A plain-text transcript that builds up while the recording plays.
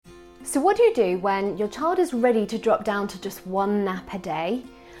So what do you do when your child is ready to drop down to just one nap a day,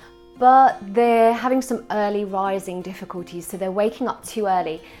 but they're having some early rising difficulties? So they're waking up too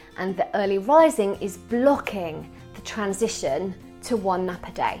early, and the early rising is blocking the transition to one nap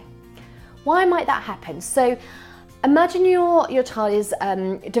a day. Why might that happen? So imagine your child is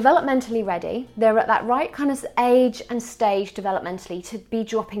developmentally ready. They're at that right kind of age and stage developmentally to be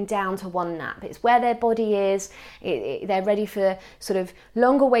dropping down to one nap. It's where their body is. They're ready for sort of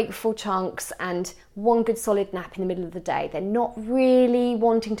longer wakeful chunks and one good solid nap in the middle of the day. They're not really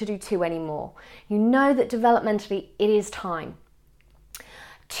wanting to do two anymore. You know that developmentally it is time.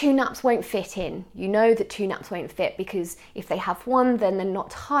 Two naps won't fit in. You know that two naps won't fit because if they have one, then they're not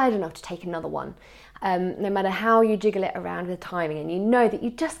tired enough to take another one. No matter how you jiggle it around with timing, and you know that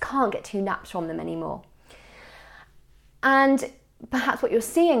you just can't get two naps from them anymore. And perhaps what you're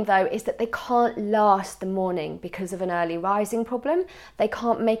seeing though is that they can't last the morning because of an early rising problem. They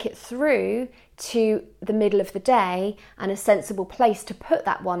can't make it through to the middle of the day and a sensible place to put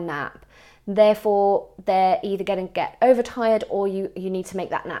that one nap. Therefore, they're either going to get overtired or you need to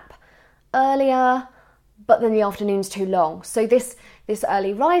make that nap earlier, but then the afternoon's too long. So this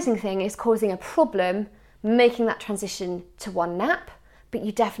early rising thing is causing a problem making that transition to one nap, but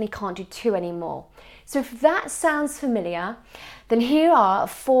you definitely can't do two anymore. So if that sounds familiar, then here are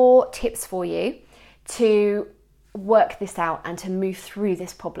 4 tips for you to work this out and to move through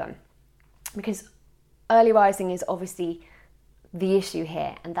this problem. Because early rising is obviously the issue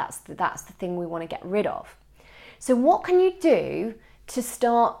here, and that's the thing we want to get rid of. So what can you do to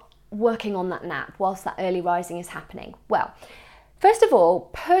start working on that nap whilst that early rising is happening? Well, first of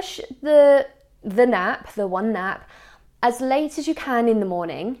all, push the one nap, as late as you can in the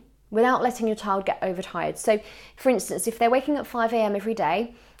morning without letting your child get overtired. So, for instance, if they're waking up 5 a.m. every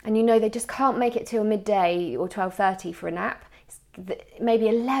day and you know they just can't make it till midday or 12:30 for a nap, maybe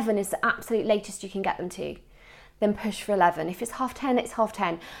 11 is the absolute latest you can get them to. Then push for 11. If it's 10:30, it's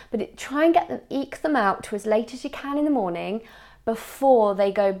 10:30. But try and eke them out to as late as you can in the morning before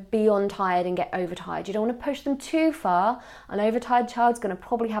they go beyond tired and get overtired. You don't want to push them too far. An overtired child's going to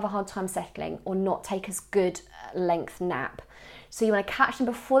probably have a hard time settling or not take as good length nap. So you want to catch them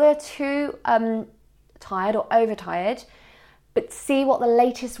before they're too tired or overtired, but see what the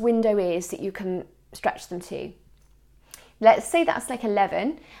latest window is that you can stretch them to. Let's say that's like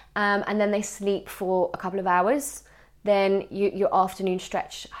 11, and then they sleep for a couple of hours. Then your afternoon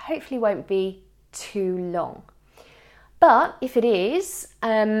stretch hopefully won't be too long. But if it is,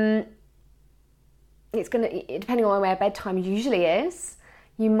 it's going to, depending on where bedtime usually is,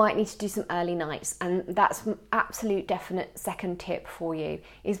 you might need to do some early nights. And that's an absolute definite second tip for you,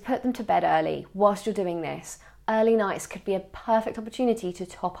 is put them to bed early whilst you're doing this. Early nights could be a perfect opportunity to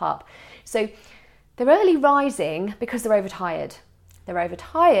top up. So they're early rising because they're overtired. They're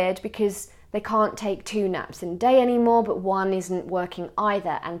overtired because they can't take 2 naps in a day anymore, but one isn't working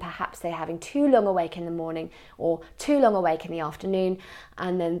either, and perhaps they're having too long awake in the morning or too long awake in the afternoon,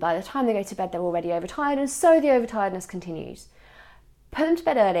 and then by the time they go to bed they're already overtired, and so the overtiredness continues. Put them to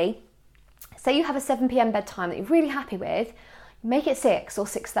bed early. Say you have a 7 p.m. bedtime that you're really happy with, make it 6 or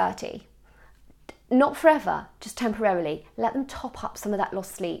 6:30. Not forever, just temporarily. Let them top up some of that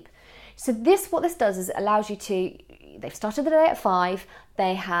lost sleep. So what this does is it allows you to, they've started the day at 5,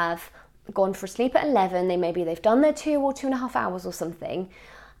 they have gone for a sleep at 11, they've done their 2 or 2.5 hours or something,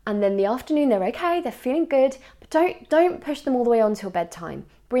 and then the afternoon they're okay, they're feeling good, but don't push them all the way on till bedtime.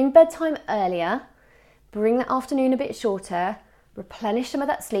 Bring bedtime earlier, bring that afternoon a bit shorter, replenish some of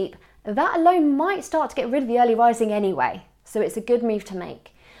that sleep. That alone might start to get rid of the early rising anyway, so it's a good move to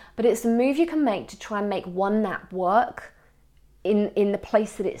make. But it's a move you can make to try and make one nap work in the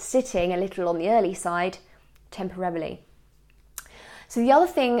place that it's sitting, a little on the early side, temporarily. So the other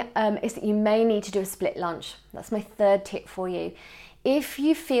thing is that you may need to do a split lunch. That's my third tip for you. If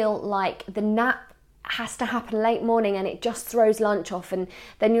you feel like the nap has to happen late morning and it just throws lunch off, and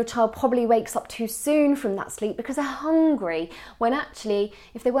then your child probably wakes up too soon from that sleep because they're hungry, when actually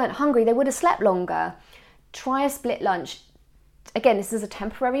if they weren't hungry they would have slept longer. Try a split lunch. Again, this is a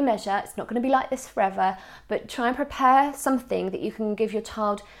temporary measure, it's not going to be like this forever, but try and prepare something that you can give your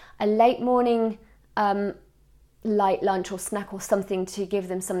child a late morning light lunch or snack or something, to give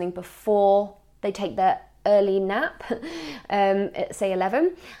them something before they take their early nap, at say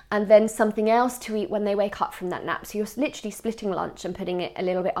 11, and then something else to eat when they wake up from that nap. So you're literally splitting lunch and putting it a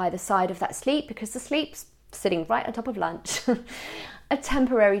little bit either side of that sleep, because the sleep's sitting right on top of lunch. A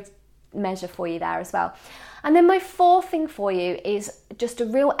temporary measure for you there as well. And then my fourth thing for you is just a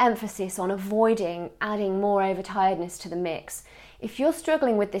real emphasis on avoiding adding more overtiredness to the mix. If you're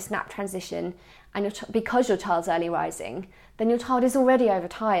struggling with this nap transition and because your child's early rising, then your child is already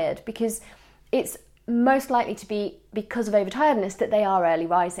overtired, because it's most likely to be because of overtiredness that they are early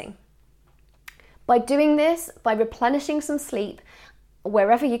rising. By doing this, by replenishing some sleep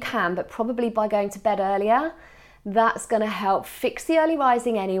wherever you can, but probably by going to bed earlier, that's going to help fix the early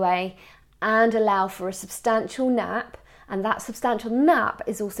rising anyway and allow for a substantial nap. And that substantial nap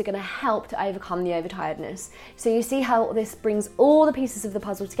is also going to help to overcome the overtiredness. So you see how this brings all the pieces of the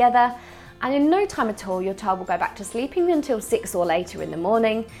puzzle together, and in no time at all your child will go back to sleeping until 6 or later in the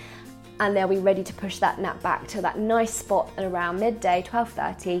morning, and they'll be ready to push that nap back to that nice spot at around midday,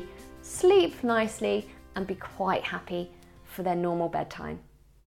 12:30, sleep nicely and be quite happy for their normal bedtime.